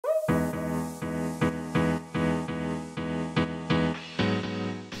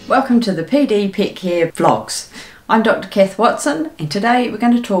Welcome to the PD Pet Care Vlogs. I'm Dr. Cath Watson and today we're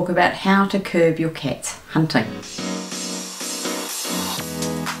going to talk about how to curb your cat's hunting.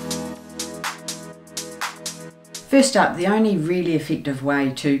 First up, the only really effective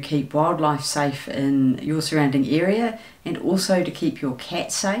way to keep wildlife safe in your surrounding area and also to keep your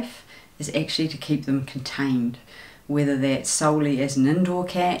cat safe is actually to keep them contained. Whether that's solely as an indoor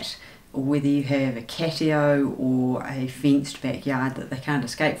cat or whether you have a catio or a fenced backyard that they can't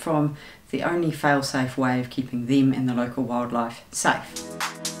escape from, the only fail-safe way of keeping them and the local wildlife safe.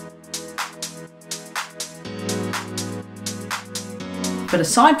 But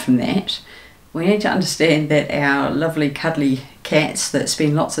aside from that, we need to understand that our lovely cuddly cats that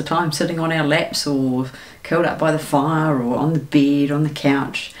spend lots of time sitting on our laps or curled up by the fire or on the bed, on the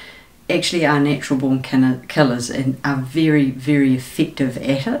couch, actually are natural born killers and are very, very effective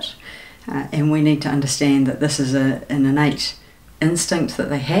at it. And we need to understand that this is an innate instinct that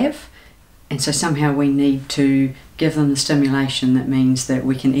they have, and so somehow we need to give them the stimulation that means that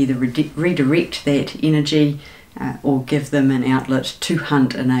we can either redirect that energy or give them an outlet to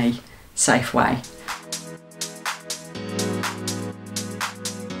hunt in a safe way.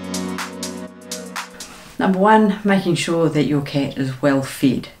 Number one, making sure that your cat is well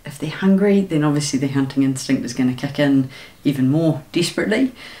fed. If they're hungry, then obviously their hunting instinct is going to kick in even more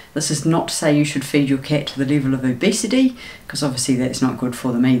desperately. This is not to say you should feed your cat to the level of obesity, because obviously that's not good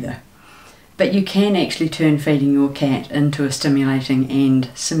for them either. But you can actually turn feeding your cat into a stimulating and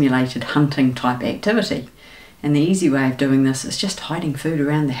simulated hunting type activity. And the easy way of doing this is just hiding food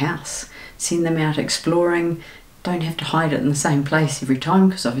around the house. Send them out exploring. Don't have to hide it in the same place every time,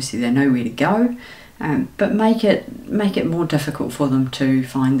 because obviously they know where to go. But make it more difficult for them to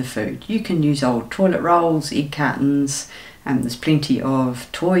find the food. You can use old toilet rolls, egg cartons. There's plenty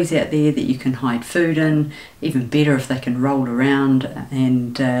of toys out there that you can hide food in. Even better if they can roll around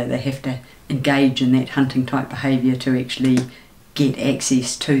and they have to engage in that hunting type behaviour to actually get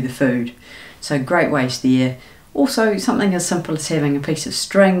access to the food. So great ways there. Also something as simple as having a piece of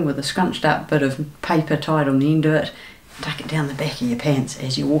string with a scrunched up bit of paper tied on the end of it. Tuck it down the back of your pants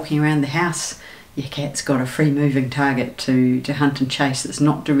as you're walking around the house. Your cat's got a free moving target to hunt and chase that's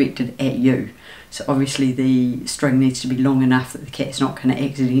not directed at you. So obviously the string needs to be long enough that the cat's not going to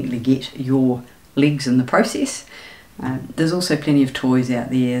accidentally get your legs in the process. There's also plenty of toys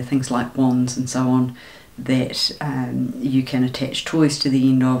out there, things like wands and so on, that you can attach toys to the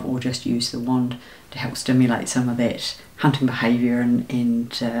end of or just use the wand to help stimulate some of that hunting behaviour and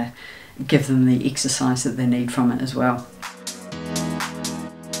give them the exercise that they need from it as well.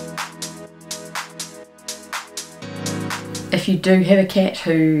 If you do have a cat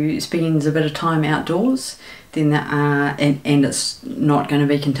who spends a bit of time outdoors, then there are, and it's not going to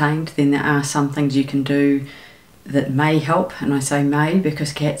be contained, then there are some things you can do that may help. And I say may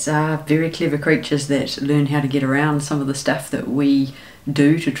because cats are very clever creatures that learn how to get around some of the stuff that we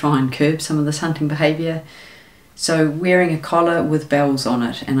do to try and curb some of this hunting behaviour. So wearing a collar with bells on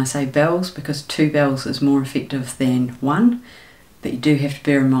it, and I say bells because 2 bells is more effective than 1, but you do have to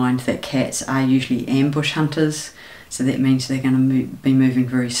bear in mind that cats are usually ambush hunters. So that means they're going to be moving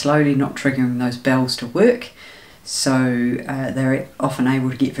very slowly, not triggering those bells to work. So they're often able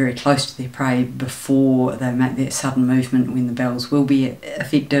to get very close to their prey before they make that sudden movement when the bells will be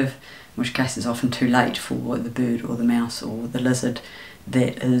effective, in which case it's often too late for the bird or the mouse or the lizard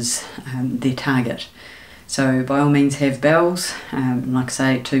that is their target. So by all means have bells, like I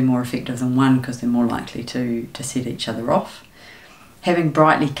say, 2 more effective than 1 because they're more likely to set each other off. Having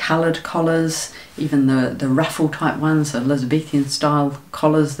brightly coloured collars, even the ruffle type ones, Elizabethan style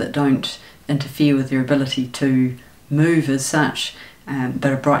collars that don't interfere with their ability to move as such,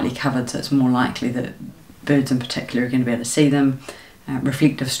 but are brightly covered, so it's more likely that birds in particular are going to be able to see them.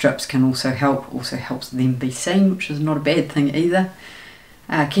 Reflective strips can also helps them be seen, which is not a bad thing either.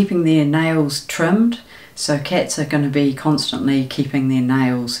 Keeping their nails trimmed. So cats are going to be constantly keeping their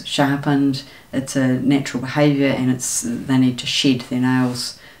nails sharpened. It's a natural behaviour and they need to shed their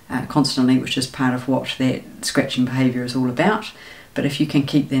nails constantly, which is part of what that scratching behaviour is all about. But if you can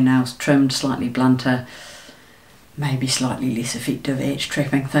keep their nails trimmed, slightly blunter, maybe slightly less effective at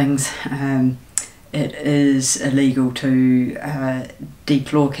trapping things. It is illegal to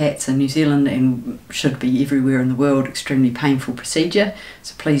declaw cats in New Zealand and should be everywhere in the world. Extremely painful procedure,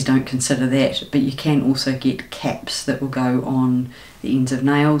 so please don't consider that. But you can also get caps that will go on the ends of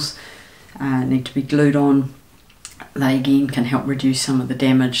nails, need to be glued on. They again can help reduce some of the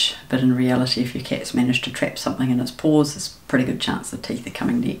damage, but in reality if your cat's managed to trap something in its paws, there's a pretty good chance the teeth are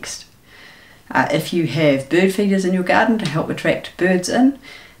coming next. If you have bird feeders in your garden to help attract birds in,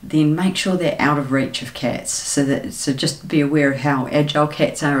 then make sure they're out of reach of cats. So just be aware of how agile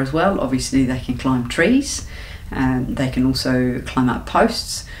cats are as well. Obviously they can climb trees, they can also climb up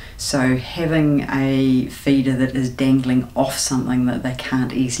posts. So having a feeder that is dangling off something that they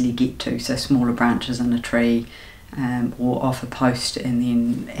can't easily get to, so smaller branches in a tree, or off a post and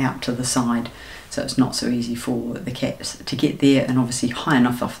then out to the side, so it's not so easy for the cats to get there, and obviously high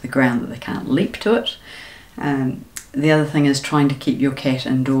enough off the ground that they can't leap to it. The other thing is trying to keep your cat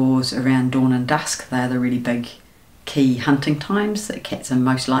indoors around dawn and dusk. They are the really big key hunting times that cats are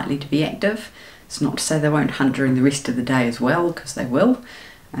most likely to be active. It's not to say they won't hunt during the rest of the day as well, because they will,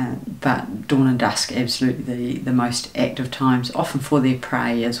 but dawn and dusk absolutely the most active times, often for their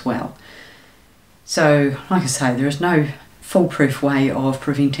prey as well. So like I say, there is no foolproof way of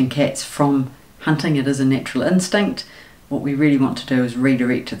preventing cats from hunting. It is a natural instinct. What we really want to do is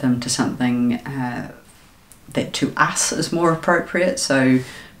redirect them to something that to us is more appropriate, so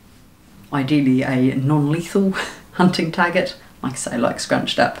ideally a non-lethal hunting target, like I say, like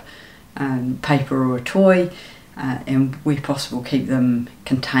scrunched up paper or a toy, and where possible keep them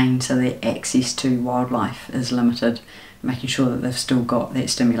contained so their access to wildlife is limited, making sure that they've still got that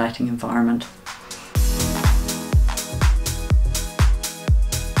stimulating environment.